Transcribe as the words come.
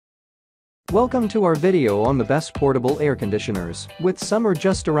Welcome to our video on the best portable air conditioners. With summer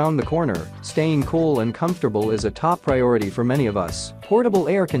just around the corner, staying cool and comfortable is a top priority for many of us. Portable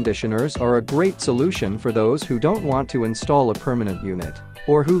air conditioners are a great solution for those who don't want to install a permanent unit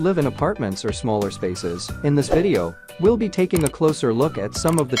or who live in apartments or smaller spaces. In this video, we'll be taking a closer look at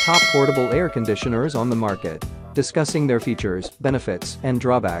some of the top portable air conditioners on the market, discussing their features, benefits, and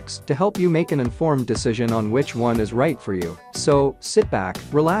drawbacks to help you make an informed decision on which one is right for you. So, sit back,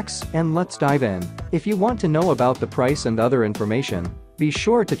 relax, and let's dive in. If you want to know about the price and other information, be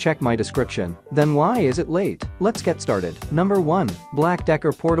sure to check my description. Then why is it late? Let's get started. Number 1. Black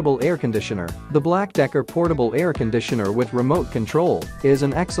Decker Portable Air Conditioner. The Black Decker Portable Air Conditioner with remote control is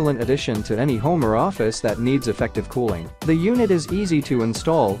an excellent addition to any home or office that needs effective cooling. The unit is easy to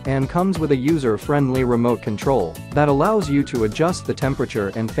install and comes with a user-friendly remote control that allows you to adjust the temperature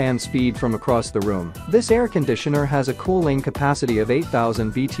and fan speed from across the room. This air conditioner has a cooling capacity of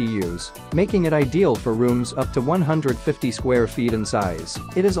 8,000 BTUs, making it ideal for rooms up to 150 square feet in size.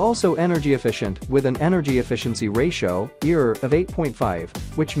 It is also energy efficient with an energy efficiency ratio ER of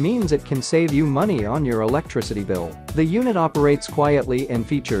 8.5, which means it can save you money on your electricity bill. The unit operates quietly and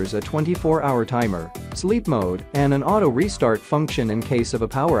features a 24-hour timer, sleep mode, and an auto restart function in case of a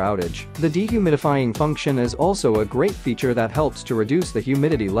power outage. The dehumidifying function is also a great feature that helps to reduce the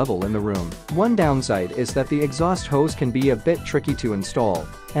humidity level in the room. One downside is that the exhaust hose can be a bit tricky to install,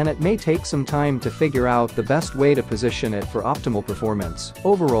 and it may take some time to figure out the best way to position it for optimal performance.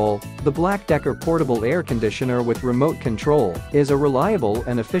 Overall, the Black Decker Portable Air Conditioner with remote control is a reliable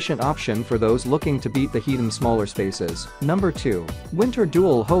and efficient option for those looking to beat the heat in smaller spaces. Number 2. Whynter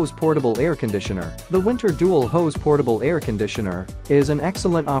Dual Hose Portable Air Conditioner. The Whynter Dual Hose Portable Air Conditioner is an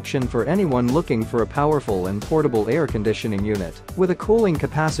excellent option for anyone looking for a powerful and portable air conditioning unit. With a cooling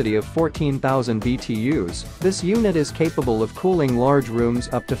capacity of 14,000 BTUs, this unit is capable of cooling large rooms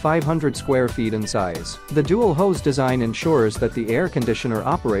up to 500 square feet in size. The dual hose design ensures that the air conditioner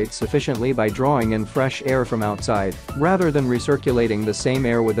operates efficiently by drawing in fresh air from outside, rather than recirculating the same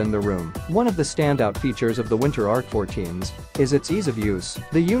air within the room. One of the standout features of the Whynter Arc 14s is its ease of use.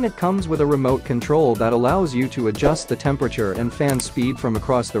 The unit comes with a remote control that allows you to adjust the temperature and fan speed from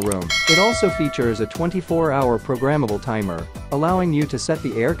across the room. It also features a 24-hour programmable timer, allowing you to set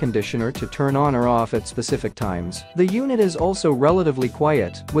the air conditioner to turn on or off at specific times. The unit is also relatively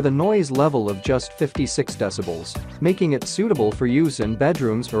quiet, with a noise level of just 56 decibels, making it suitable for use in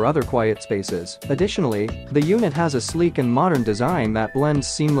bedrooms or other quiet spaces. Additionally, the unit has a sleek and modern design that blends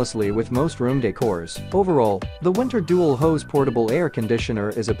seamlessly with most room decors. Overall, the Whynter Dual Hose Portable Air Conditioner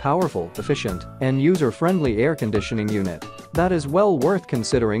is a powerful, efficient, and user-friendly air conditioning unit that is well worth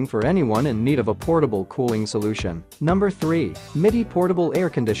considering for anyone in need of a portable cooling solution. Number 3. Midea Portable Air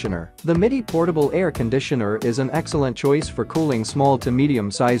Conditioner. The Midea Portable Air Conditioner is an excellent choice for cooling small to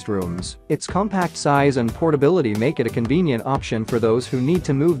medium-sized rooms. Its compact size and portability make it a convenient option for those who need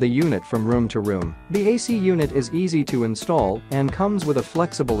to move the unit from room to room. The AC unit is easy to install and comes with a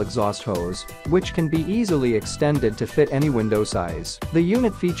flexible exhaust hose, which can be easily extended to fit any window size. The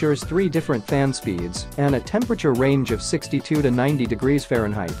unit features 3 different fan speeds and a temperature range of 62 to 90 degrees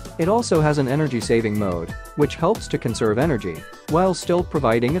Fahrenheit. It also has an energy-saving mode, which helps to conserve energy while still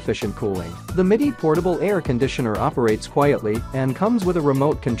providing efficient cooling. The Midea Portable Air Conditioner operates quietly and comes with a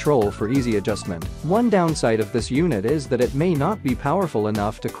remote control for easy adjustment. One downside of this unit is that it may not be powerful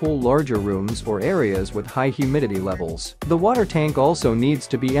enough to cool larger rooms or areas with high humidity levels. The water tank also needs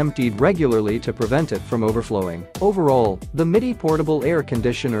to be emptied regularly to prevent it from overflowing. Overall, the Midea Portable Air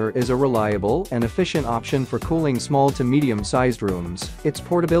Conditioner is a reliable and efficient option for cooling small to medium-sized rooms. Its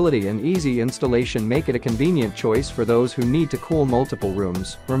portability and easy installation make it a convenient choice for those who need to cool multiple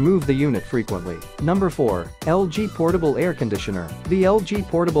rooms or move the unit frequently. Number 4. LG Portable Air Conditioner. The LG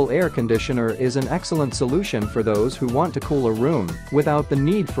Portable Air Conditioner is an excellent solution for those who want to cool a room without the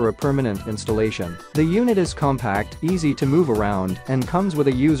need for a permanent installation. The unit is compact, easy to move around, and comes with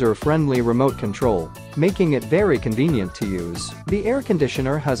a user-friendly remote control, making it very convenient to use. The air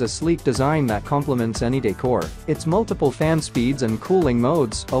conditioner has a sleek design that complements any decor. Its multiple fan speeds and cooling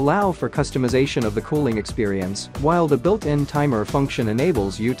modes allow for customization of the cooling experience, while the built-in timer function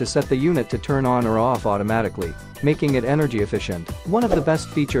enables you to set the unit to turn on or off automatically, making it energy efficient. One of the best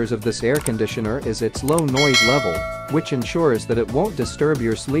features of this air conditioner is its low noise level, which ensures that it won't disturb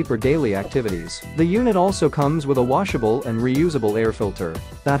your sleep or daily activities. The unit also comes with a washable and reusable air filter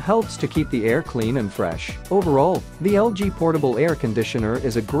that helps to keep the air clean and fresh. Overall, the LG portable air conditioner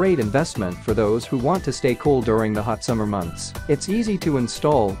is a great investment for those who want to stay cool during the hot summer months. It's easy to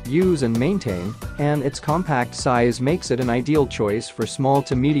install, use and maintain, and its compact size makes it an ideal choice for small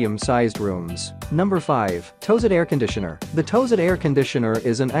to medium-sized rooms. Number 5. TOSOT air conditioner. The TOSOT air conditioner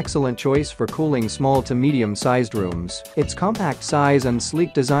is an excellent choice for cooling small to medium-sized rooms. Its compact size and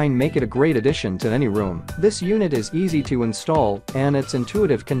sleek design make it a great addition to any room. This unit is easy to install, and its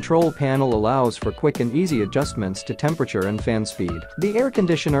intuitive control panel allows for quick and easy adjustments to temperature and fan speed. The air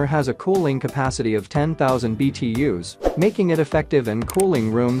conditioner has a cooling capacity of 10,000 BTUs, making it effective in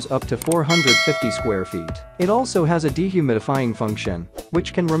cooling rooms up to 450 square feet. It also has a dehumidifying function,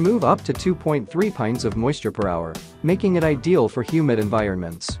 which can remove up to 2.3 pints of moisture per hour, making it ideal for humid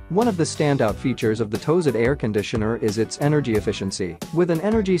environments. One of the standout features of the TOSOT air conditioner is its energy efficiency. With an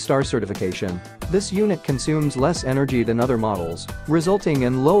ENERGY STAR certification, this unit consumes less energy than other models, resulting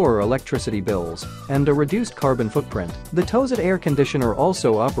in lower electricity bills and a reduced carbon footprint. The TOSOT air conditioner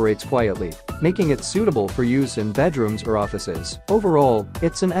also operates quietly, making it suitable for use in bedrooms or offices. Overall,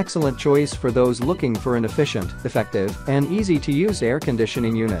 it's an excellent choice for those looking for an efficient, effective, and easy-to-use air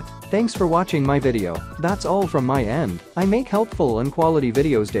conditioning unit. Thanks for watching my video. That's all from my end. I make helpful and quality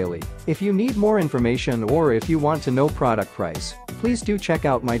videos daily. If you need more information or if you want to know product price, please do check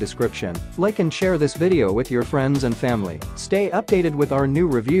out my description. Like and share this video with your friends and family. Stay updated with our new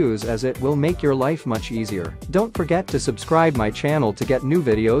reviews as it will make your life much easier. Don't forget to subscribe my channel to get new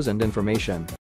videos and information.